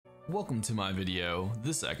Welcome to my video.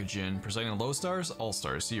 This is Eckogen, presenting the Low Stars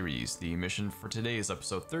All-Star Series. The mission for today is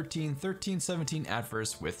episode 13, 13-17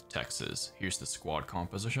 Adverse with Texas. Here's the squad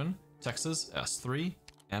composition. Texas, S3,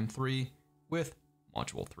 M3, with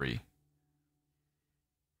Module 3.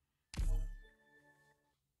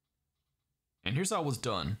 And here's how it was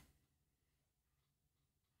done.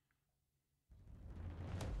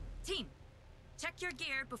 Team, check your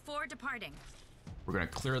gear before departing. We're gonna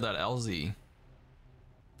clear that LZ.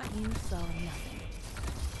 But you saw nothing.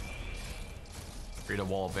 Create a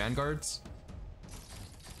wall of vanguards.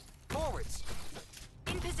 Forwards!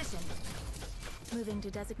 In position. Moving to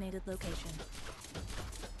designated location.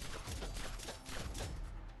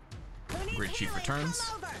 Great Chief returns.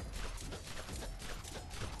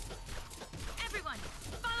 Everyone,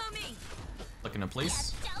 follow me! Looking in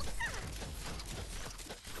place.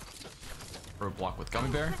 Roadblock with Gummy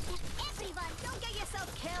Bear. Everyone, don't get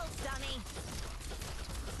yourself killed, dummy.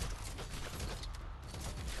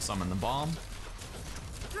 Summon the bomb.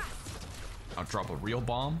 I'll drop a real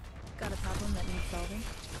bomb. Got a problem that needs solving?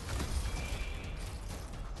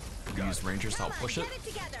 Use Rangers to help push it. Get it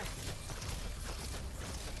together.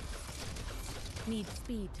 Need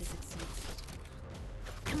speed to succeed.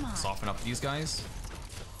 Come on. Soften up these guys.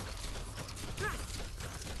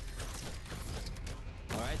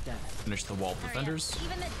 Alright then. Finish the wall of defenders.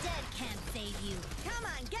 Even the dead can't save you. Come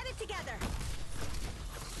on, get it together.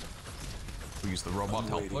 We use the robot to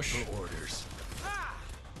help push. Orders.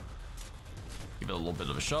 Give it a little bit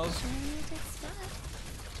of a shove.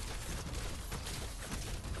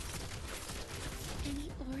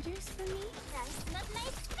 Any orders for me? That's not my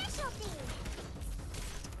specialty.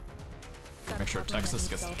 Make sure Texas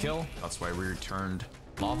gets the kill. That's why we returned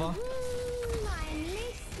lava. I'm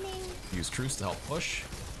listening. Use Truce to help push.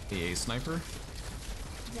 AA sniper.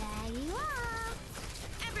 There you are.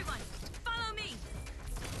 Everyone, follow me!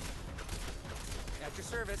 At your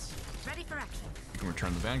service. Ready for action. You can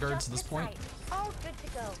return the vanguards at this point. Right. All good to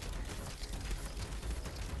go.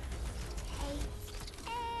 Take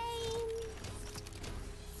aim.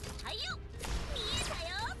 Hayu!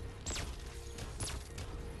 Mietayo!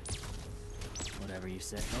 Whatever you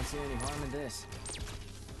said. Don't see any harm in this.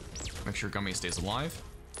 Make sure Gummy stays alive.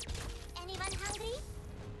 Anyone hungry?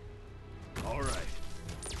 Alright.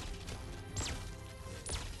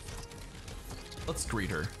 Let's greet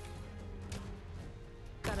her.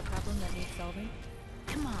 Got a problem that needs solving?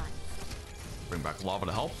 Come on. Bring back lava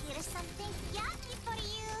to help. Here's something yucky for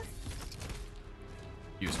you.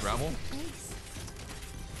 Use gravel. Nice.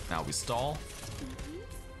 Now we stall.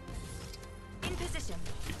 In position.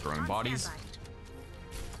 Keep throwing On bodies. standby.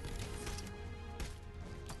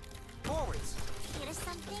 Forwards! Here's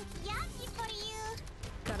something yucky for you.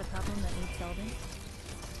 Got a problem that needs solving?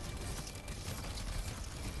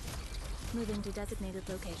 Moving to designated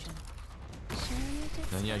location.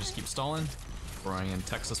 Then yeah, just keep stalling. Throwing in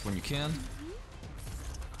Texas when you can.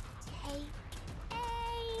 Take aim. I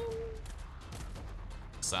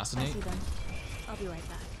Assassinate. see them. I'll be right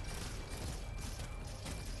back.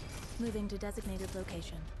 Moving to designated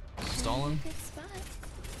location. Stalling. Good spot.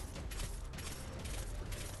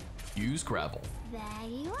 Use gravel. There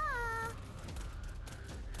you are.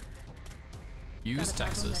 Use Got a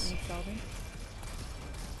problem that Texas. needs solving?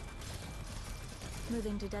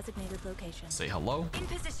 Moving to designated location. Say hello. In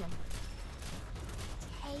position.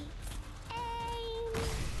 Take aim.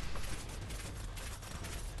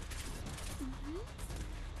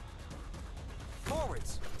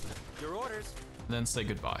 Forwards! Your orders. Then say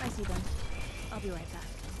goodbye. I see them. I'll be right back.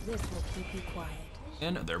 This will keep you quiet.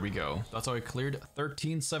 And there we go. That's how I cleared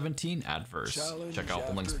 1317 Adverse. Challenge Check out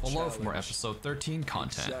the links after below for more challenge. episode 13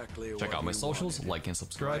 content. Exactly Check what out my we socials, wanted. like and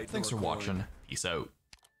subscribe. Right, Thanks for North Korea. watching. Peace out.